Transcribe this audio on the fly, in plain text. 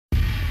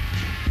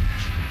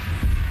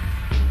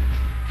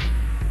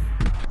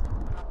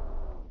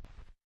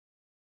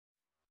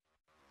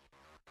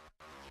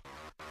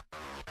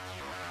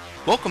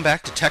Welcome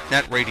back to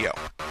TechNet Radio.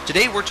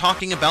 Today we're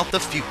talking about the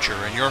future,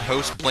 and your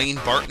hosts Blain,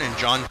 Barton, and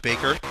John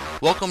Baker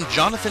welcome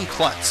Jonathan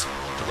Cluts,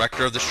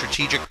 Director of the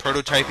Strategic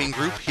Prototyping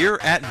Group here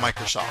at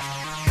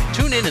Microsoft.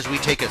 Tune in as we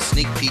take a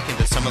sneak peek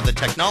into some of the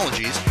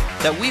technologies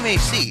that we may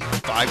see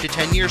 5 to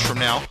 10 years from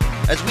now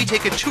as we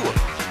take a tour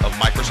of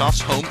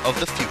Microsoft's home of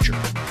the future.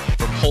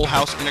 From whole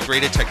house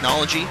integrated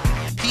technology,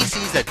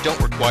 PCs that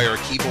don't require a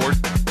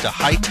keyboard, to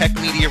high-tech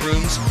media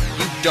rooms,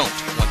 you don't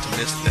want to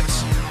miss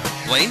this.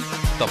 Blain,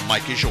 the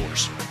mic is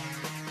yours.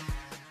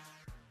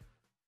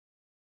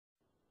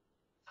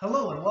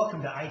 Hello and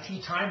welcome to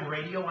IT Time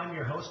Radio. I'm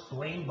your host,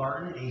 Blain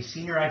Barton, a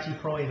Senior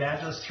IT Pro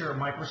Evangelist here at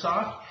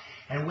Microsoft.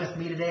 And with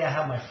me today, I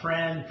have my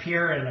friend,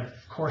 peer, and of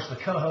course the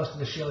co-host of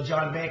the show,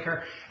 John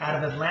Baker,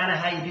 out of Atlanta.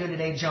 How you doing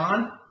today,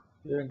 John?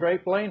 Doing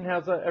great, Blain.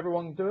 How's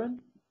everyone doing?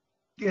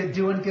 Good,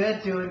 doing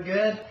good.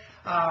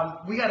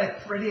 We got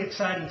a pretty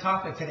exciting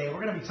topic today.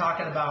 We're going to be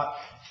talking about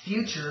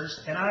futures,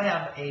 and I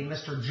have a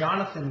Mr.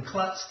 Jonathan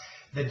Cluts,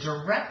 the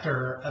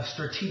Director of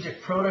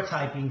Strategic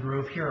Prototyping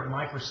Group here at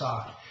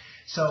Microsoft.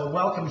 So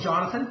welcome,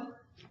 Jonathan.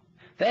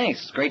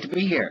 Thanks. Great to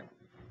be here.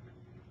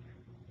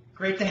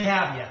 Great to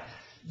have you.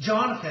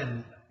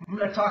 Jonathan, I'm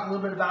going to talk a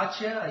little bit about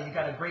you. You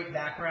got a great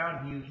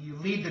background. You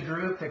lead the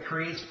group that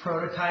creates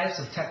prototypes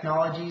of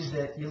technologies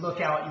that you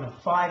look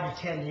out, 5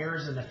 to 10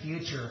 years in the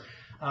future.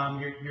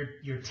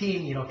 Your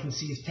team,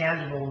 conceives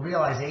tangible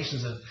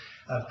realizations of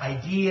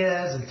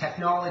ideas and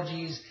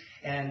technologies,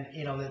 and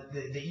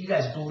that you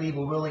guys believe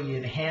will really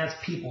enhance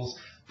people's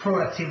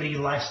productivity,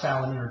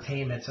 lifestyle, and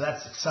entertainment. So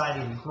that's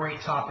exciting,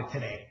 great topic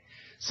today.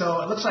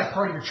 So it looks like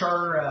part of your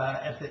charter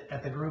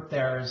at the group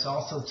there is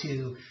also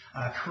to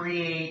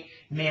create,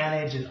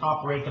 manage, and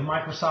operate the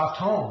Microsoft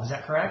home. Is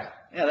that correct?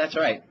 Yeah, that's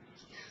right.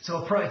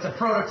 So it's a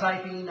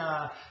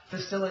prototyping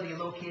facility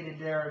located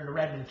there in the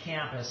Redmond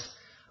campus.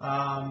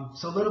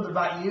 So a little bit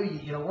about you.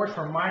 You worked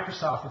for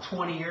Microsoft for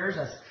 20 years.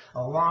 That's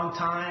a long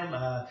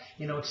time.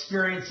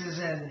 Experiences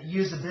in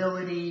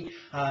usability,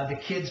 the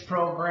kids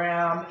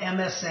program,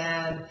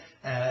 MSN,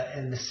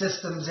 and the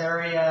systems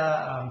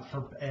area,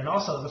 and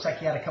also it looks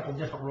like you had a couple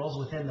different roles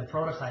within the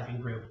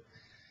prototyping group.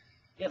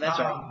 Yeah, that's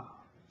right.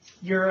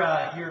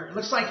 It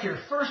looks like your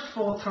first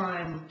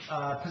full-time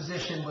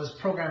position was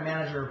program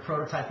manager of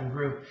prototyping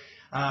group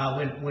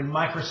when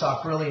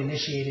Microsoft really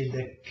initiated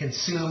the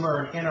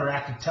consumer and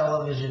interactive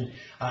television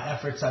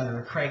efforts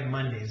under Craig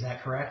Monday. Is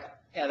that correct?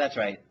 Yeah, that's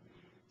right.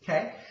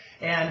 Okay.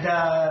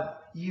 And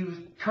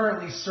you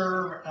currently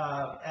serve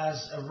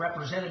as a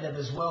representative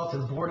as well to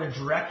the board of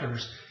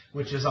directors,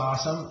 which is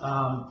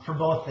awesome, for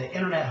both the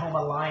Internet Home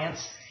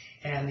Alliance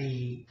and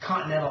the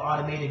Continental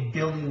Automated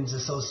Buildings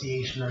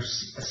Association, or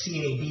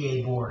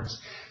CABA boards.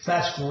 So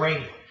that's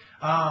great.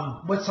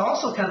 What's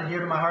also kind of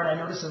dear to my heart, I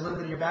noticed a little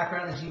bit of your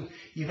background, is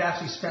you've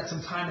actually spent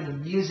some time in the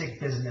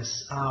music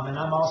business. And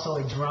I'm also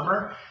a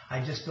drummer.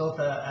 I just built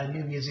a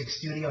new music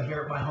studio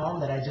here at my home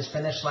that I just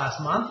finished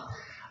last month.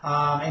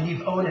 And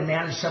you've owned and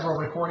managed several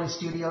recording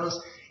studios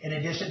in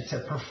addition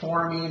to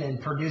performing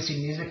and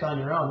producing music on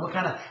your own. What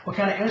kind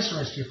of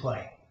instruments do you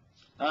play?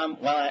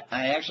 Well,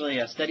 I actually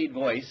studied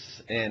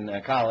voice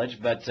in college,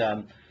 but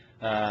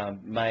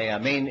my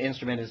main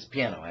instrument is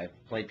piano. I've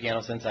played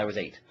piano since I was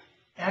 8.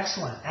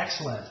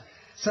 Excellent.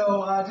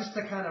 So just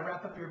to kind of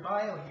wrap up your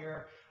bio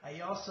here,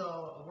 you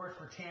also worked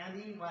for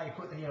Tandy.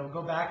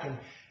 Go back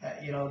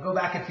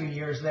a few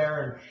years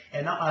there,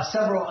 and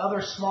several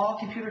other small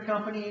computer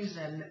companies.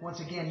 And once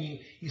again,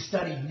 you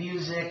studied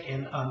music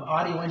and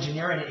audio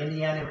engineering at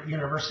Indiana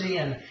University,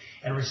 and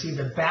received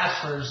a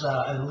bachelor's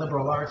in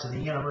liberal arts at the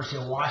University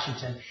of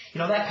Washington.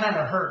 That kind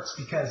of hurts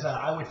because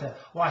I went to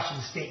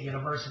Washington State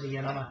University,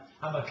 and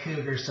I'm a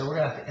Cougar, so we're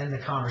gonna have to end the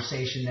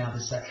conversation now.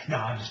 No,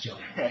 I'm just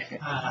joking.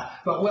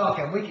 But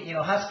welcome.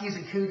 Huskies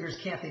and Cougars,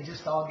 can't they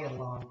just all get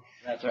along?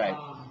 That's right.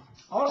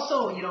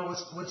 Also,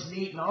 what's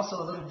neat, and also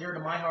a little dear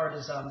to my heart,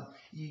 is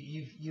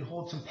you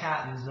hold some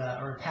patents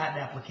or patent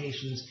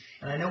applications,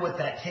 and I know what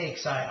that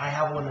takes. I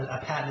have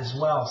a patent as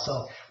well, so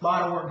a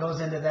lot of work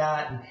goes into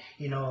that,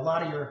 and a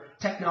lot of your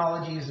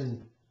technologies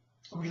and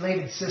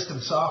related system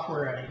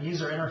software,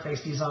 user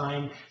interface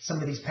design, some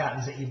of these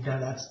patents that you've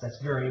done, that's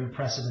very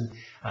impressive.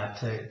 And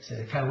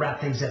to kind of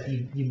wrap things up,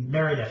 you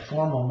married a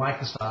formal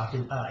Microsoft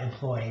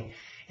employee,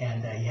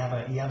 and you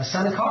have a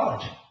son in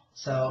college,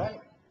 so.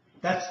 Right.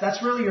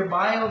 That's really your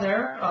bio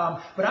there.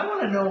 But I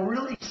want to know,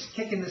 really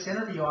kicking this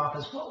interview off,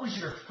 is what was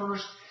your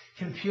first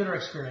computer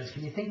experience?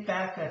 Can you think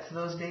back to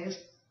those days?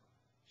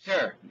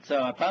 Sure.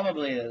 So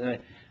probably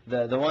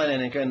the one,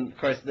 and of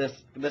course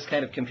this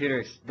kind of computer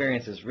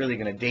experience is really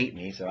going to date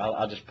me, so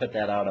I'll just put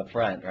that out up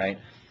front, right?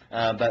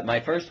 But my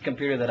first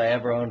computer that I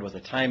ever owned was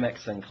a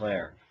Timex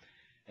Sinclair.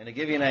 And to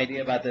give you an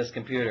idea about this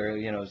computer,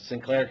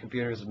 Sinclair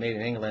computers were made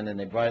in England, and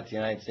they brought it to the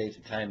United States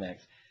at Timex.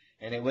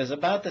 And it was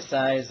about the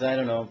size, I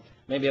don't know,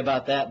 maybe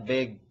about that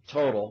big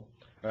total,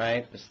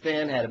 right? It was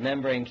thin, had a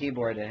membrane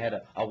keyboard, and had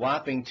a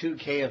whopping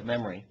 2K of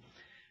memory,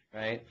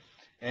 right?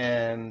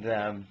 And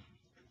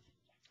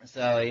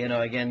so,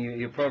 again,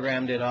 you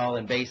programmed it all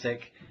in BASIC,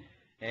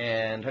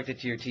 and hooked it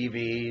to your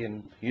TV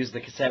and used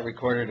the cassette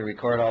recorder to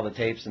record all the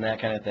tapes and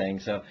that kind of thing.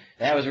 So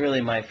that was really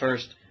my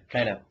first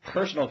kind of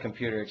personal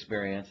computer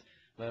experience.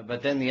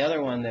 But then the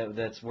other one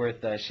that's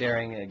worth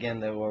sharing, again,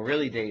 that will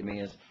really date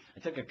me is I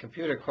took a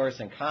computer course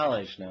in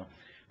college. Now,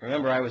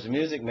 remember, I was a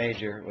music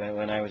major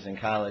when I was in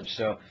college,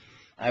 so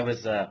I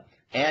was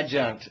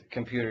adjunct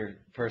computer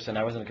person.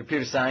 I wasn't a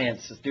computer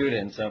science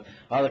student, so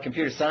all the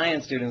computer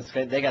science students,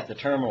 they got the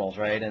terminals,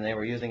 right, and they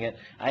were using it.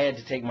 I had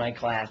to take my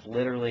class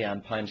literally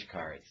on punch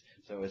cards.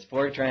 So it was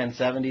Fortran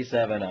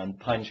 77 on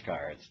punch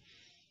cards.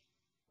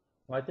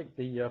 Well, I think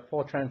the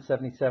Fortran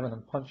 77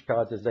 and punch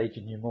cards is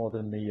aging you more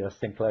than the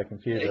Sinclair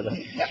computer.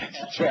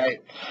 That's right.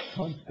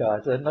 Punch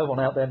cards. No one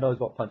out there knows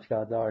what punch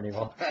cards are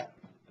anymore.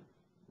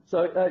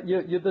 So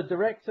you're the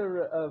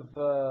director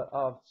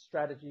of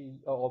strategy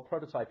or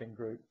prototyping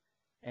group.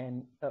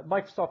 And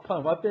Microsoft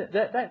Home,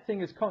 that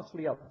thing is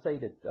constantly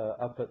updated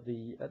up at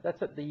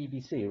that's at the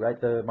EBC, right?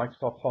 The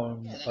Microsoft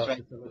Home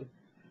facility.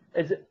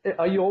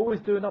 Are you always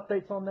doing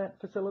updates on that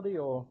facility,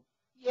 or?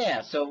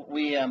 Yeah, so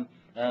we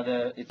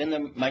it's in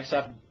the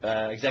Microsoft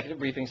Executive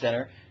Briefing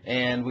Center,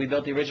 and we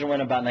built the original one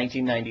about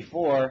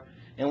 1994,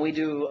 and we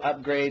do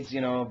upgrades,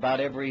 about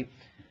every.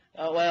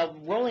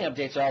 Rolling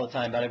updates all the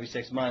time, about every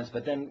 6 months,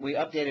 but then we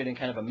update it in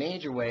kind of a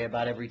major way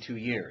about every 2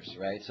 years,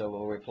 right? So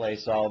we'll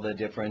replace all the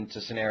different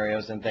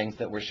scenarios and things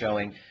that we're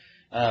showing.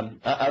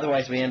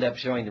 Otherwise, we end up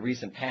showing the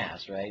recent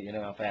past, right? You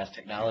know how fast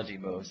technology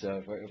moves.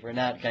 So if we're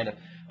not kind of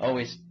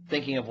always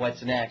thinking of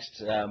what's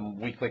next,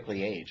 we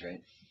quickly age,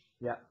 right?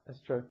 Yeah,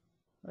 that's true.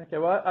 Okay,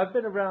 well, I've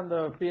been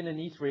around being in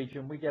the East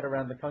region, we get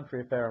around the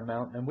country a fair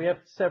amount, and we have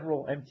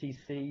several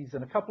MTCs,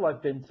 and a couple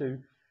I've been to.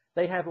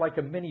 They have like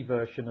a mini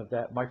version of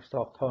that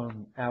Microsoft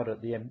Home out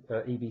at the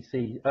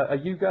EBC. Are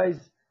you guys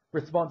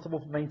responsible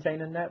for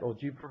maintaining that, or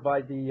do you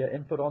provide the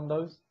input on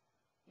those?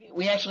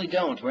 We actually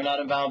don't. We're not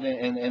involved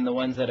in the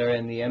ones that are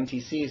in the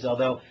MTCs,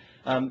 although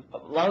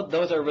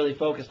those are really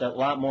focused a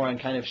lot more on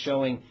kind of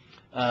showing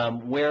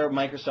where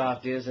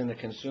Microsoft is in the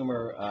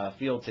consumer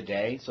field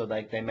today. So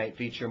like they might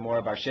feature more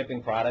of our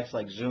shipping products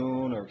like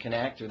Zune or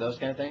Connect or those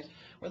kind of things,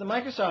 where the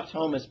Microsoft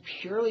Home is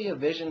purely a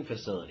vision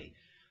facility.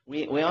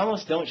 We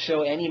almost don't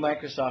show any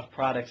Microsoft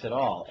products at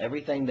all.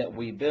 Everything that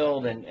we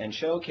build and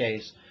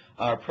showcase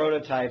are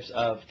prototypes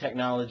of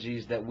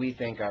technologies that we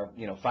think are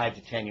 5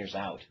 to 10 years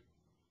out.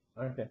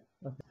 Okay.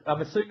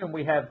 I'm assuming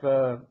we have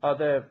are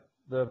there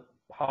the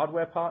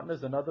hardware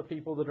partners and other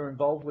people that are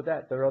involved with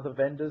that? There are other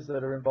vendors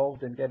that are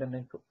involved in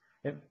getting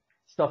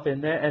stuff in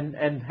there,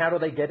 and how do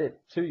they get it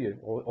to you,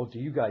 or do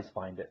you guys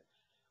find it?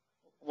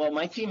 Well,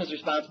 my team is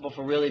responsible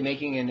for really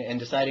making and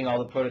deciding all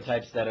the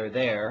prototypes that are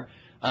there.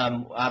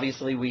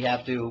 Obviously, we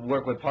have to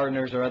work with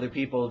partners or other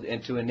people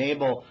to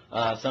enable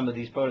some of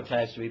these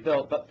prototypes to be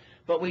built.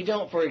 But we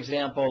don't, for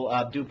example,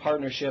 do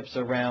partnerships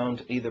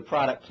around either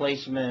product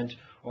placement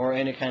or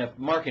any kind of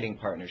marketing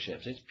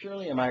partnerships. It's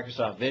purely a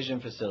Microsoft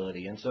Vision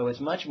facility, and so it's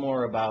much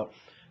more about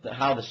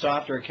how the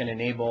software can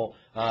enable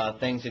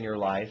things in your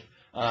life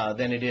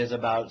than it is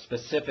about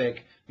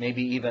specific,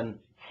 maybe even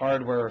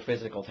hardware or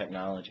physical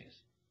technologies.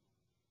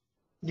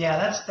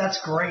 Yeah,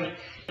 that's great.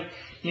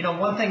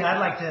 One thing I'd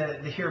like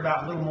to hear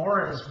about a little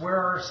more is where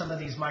are some of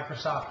these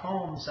Microsoft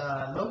homes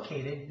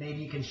located? Maybe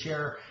you can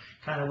share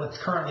kind of what's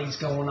currently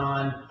going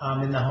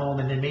on in the home,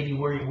 and then maybe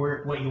what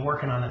you're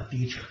working on in the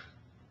future.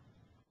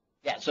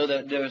 Yeah, so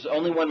there's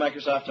only one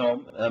Microsoft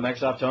Home.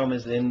 Microsoft Home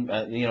is in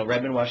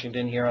Redmond,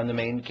 Washington, here on the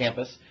main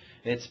campus.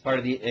 It's part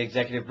of the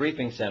Executive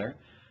Briefing Center.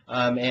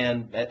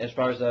 And as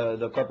far as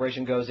the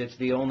corporation goes, it's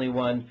the only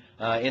one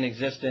in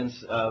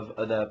existence of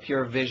the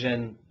pure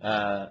vision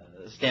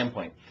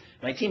standpoint.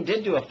 My team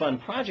did do a fun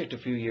project a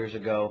few years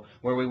ago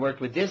where we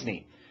worked with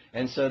Disney.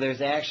 And so there's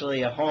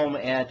actually a home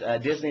at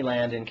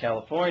Disneyland in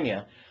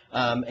California,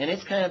 and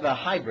it's kind of a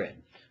hybrid.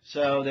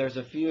 So there's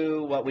a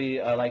few what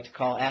we like to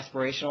call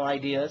aspirational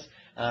ideas,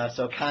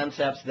 so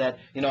concepts that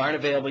aren't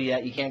available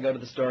yet, you can't go to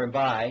the store and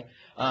buy,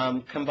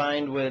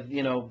 combined with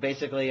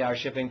basically our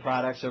shipping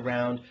products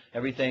around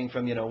everything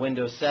from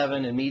Windows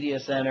 7 and Media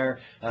Center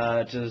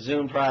to the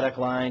Zoom product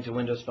line to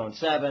Windows Phone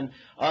 7,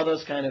 all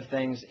those kind of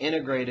things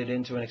integrated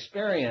into an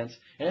experience,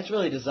 and it's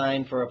really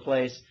designed for a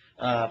place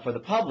for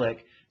the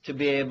public to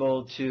be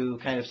able to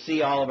kind of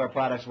see all of our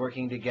products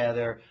working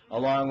together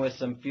along with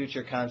some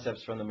future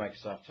concepts from the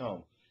Microsoft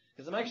Home.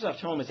 Because the Microsoft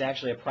Home is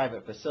actually a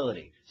private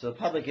facility, so the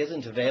public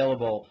isn't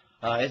able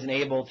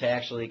to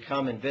actually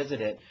come and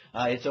visit it.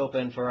 It's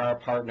open for our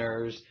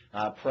partners,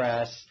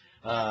 press,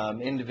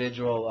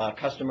 individual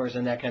customers,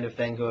 and that kind of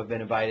thing who have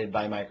been invited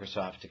by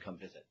Microsoft to come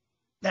visit.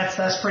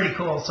 That's pretty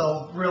cool.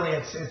 So really,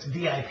 it's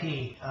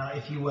VIP,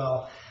 if you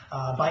will,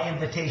 by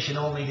invitation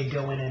only to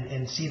go in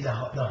and see the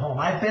home.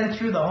 I've been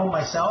through the home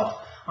myself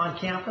on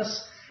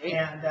campus.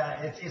 And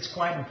it's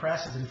quite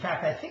impressive. In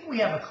fact, I think we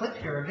have a clip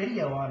here, a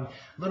video on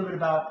a little bit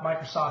about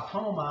Microsoft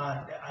Home.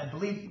 I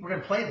believe we're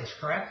going to play this,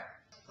 correct?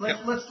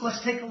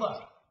 Let's take a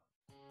look.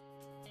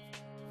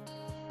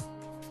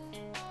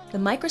 The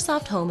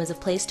Microsoft Home is a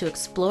place to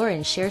explore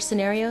and share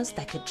scenarios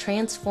that could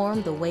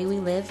transform the way we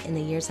live in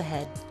the years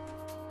ahead.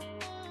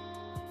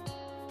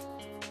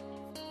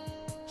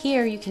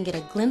 Here you can get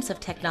a glimpse of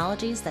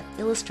technologies that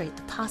illustrate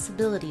the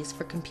possibilities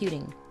for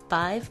computing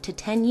 5 to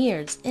 10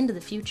 years into the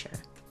future.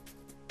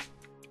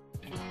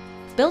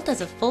 Built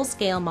as a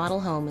full-scale model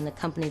home in the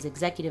company's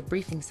Executive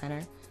Briefing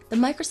Center, the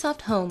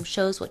Microsoft Home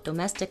shows what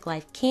domestic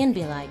life can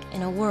be like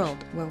in a world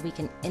where we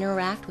can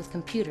interact with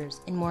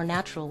computers in more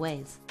natural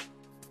ways.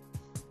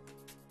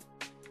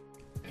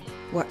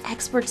 Where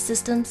expert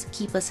systems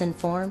keep us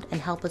informed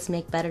and help us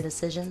make better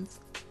decisions.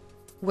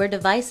 Where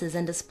devices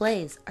and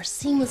displays are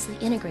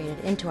seamlessly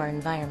integrated into our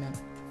environment.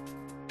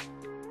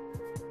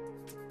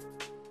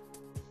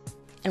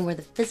 And where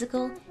the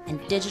physical and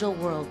digital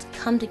worlds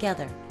come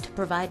together to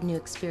provide new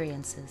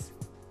experiences.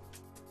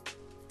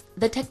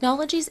 The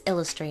technologies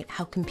illustrate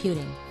how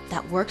computing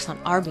that works on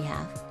our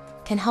behalf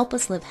can help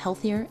us live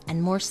healthier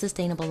and more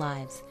sustainable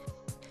lives,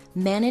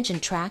 manage and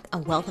track a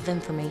wealth of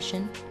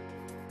information,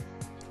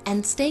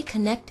 and stay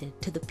connected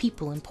to the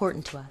people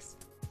important to us.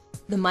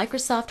 The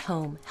Microsoft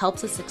Home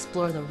helps us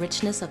explore the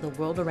richness of the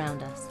world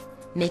around us,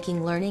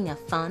 making learning a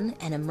fun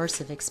and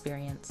immersive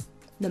experience.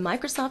 The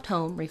Microsoft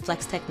Home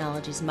reflects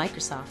technologies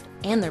Microsoft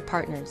and their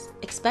partners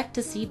expect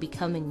to see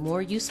becoming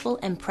more useful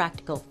and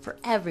practical for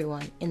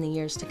everyone in the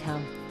years to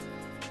come.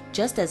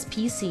 Just as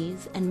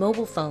PCs and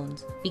mobile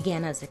phones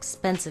began as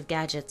expensive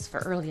gadgets for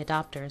early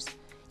adopters,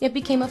 yet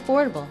became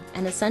affordable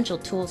and essential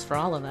tools for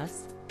all of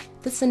us,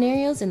 the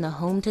scenarios in the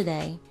home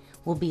today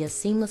will be a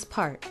seamless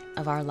part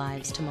of our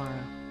lives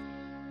tomorrow.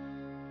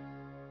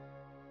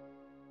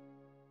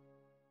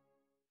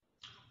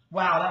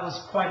 Wow, that was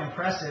quite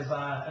impressive,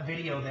 a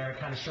video there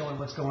kind of showing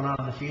what's going on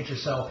in the future.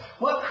 So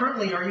what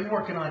currently are you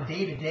working on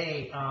day to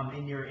day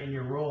in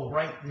your role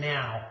right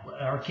now,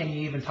 or can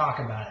you even talk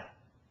about it?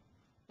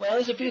 Well,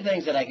 there's a few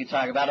things that I could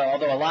talk about,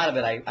 although a lot of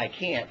it I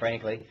can't,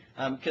 frankly,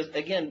 because,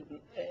 again,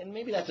 and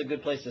maybe that's a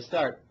good place to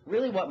start,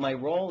 really what my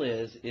role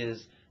is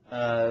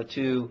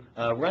to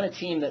run a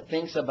team that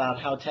thinks about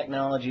how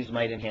technologies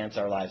might enhance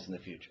our lives in the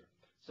future.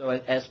 So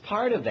as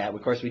part of that,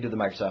 of course, we do the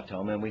Microsoft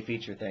Home, and we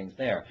feature things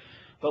there.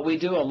 But we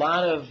do a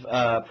lot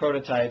of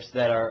prototypes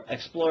that are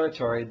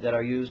exploratory, that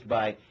are used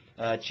by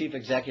chief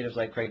executives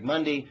like Craig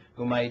Mundy,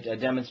 who might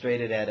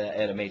demonstrate it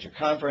at a major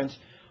conference,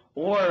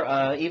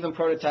 or even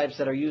prototypes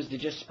that are used to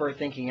just spur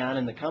thinking on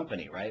in the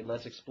company, right?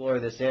 Let's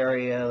explore this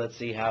area. Let's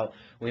see how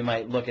we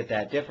might look at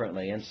that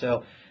differently. And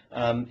so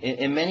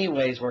in many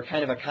ways, we're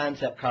kind of a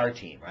concept car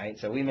team, right?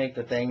 So we make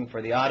the thing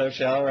for the auto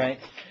show, right?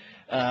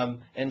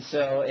 And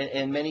so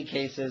in many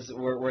cases,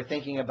 we're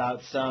thinking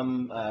about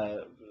some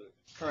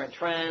current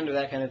trend or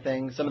that kind of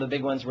thing. Some of the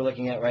big ones we're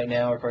looking at right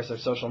now, of course, are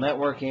social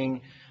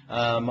networking.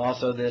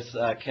 Also this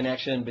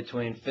connection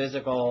between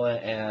physical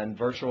and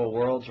virtual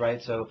worlds,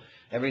 right? So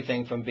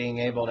everything from being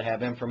able to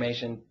have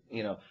information,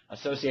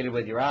 associated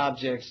with your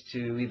objects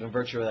to even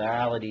virtual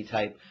reality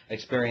type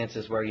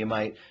experiences where you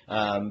might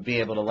be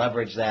able to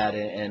leverage that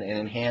and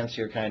enhance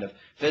your kind of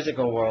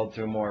physical world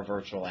through more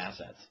virtual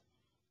assets.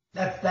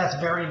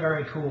 That's very,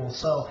 very cool.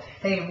 So,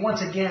 hey,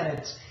 once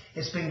again,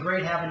 it's been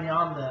great having you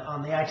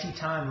on the IT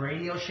Time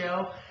radio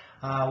show.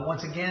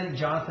 Once again,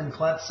 Jonathan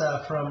Cluts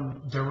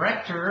from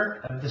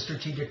Director of the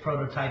Strategic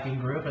Prototyping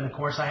Group. And, of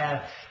course, I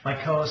have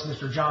my co-host,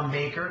 Mr. John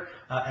Baker,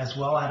 as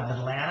well, out of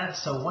Atlanta.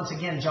 So, once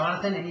again,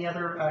 Jonathan, any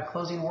other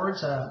closing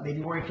words,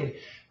 maybe where you could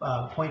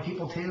point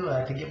people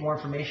to get more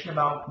information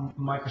about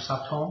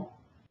Microsoft Home?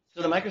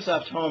 So the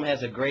Microsoft Home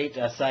has a great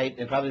site,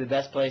 and probably the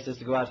best place is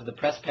to go out to the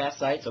Press Pass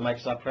site, so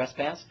Microsoft Press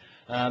Pass,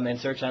 and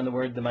search on the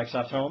word the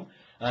Microsoft Home.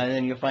 And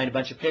then you'll find a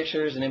bunch of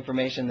pictures and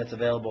information that's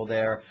available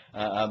there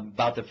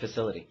about the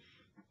facility.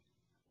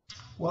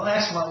 Well,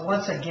 excellent.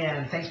 Once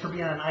again, thanks for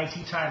being on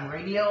IT Time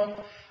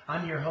Radio.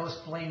 I'm your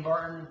host, Blain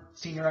Barton,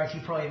 Senior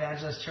IT Pro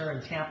Evangelist here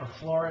in Tampa,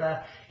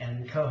 Florida,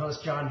 and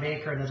co-host John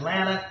Baker in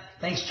Atlanta.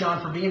 Thanks,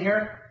 John, for being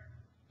here.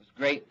 It was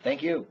great.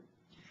 Thank you.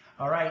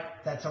 All right.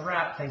 That's a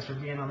wrap. Thanks for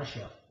being on the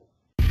show.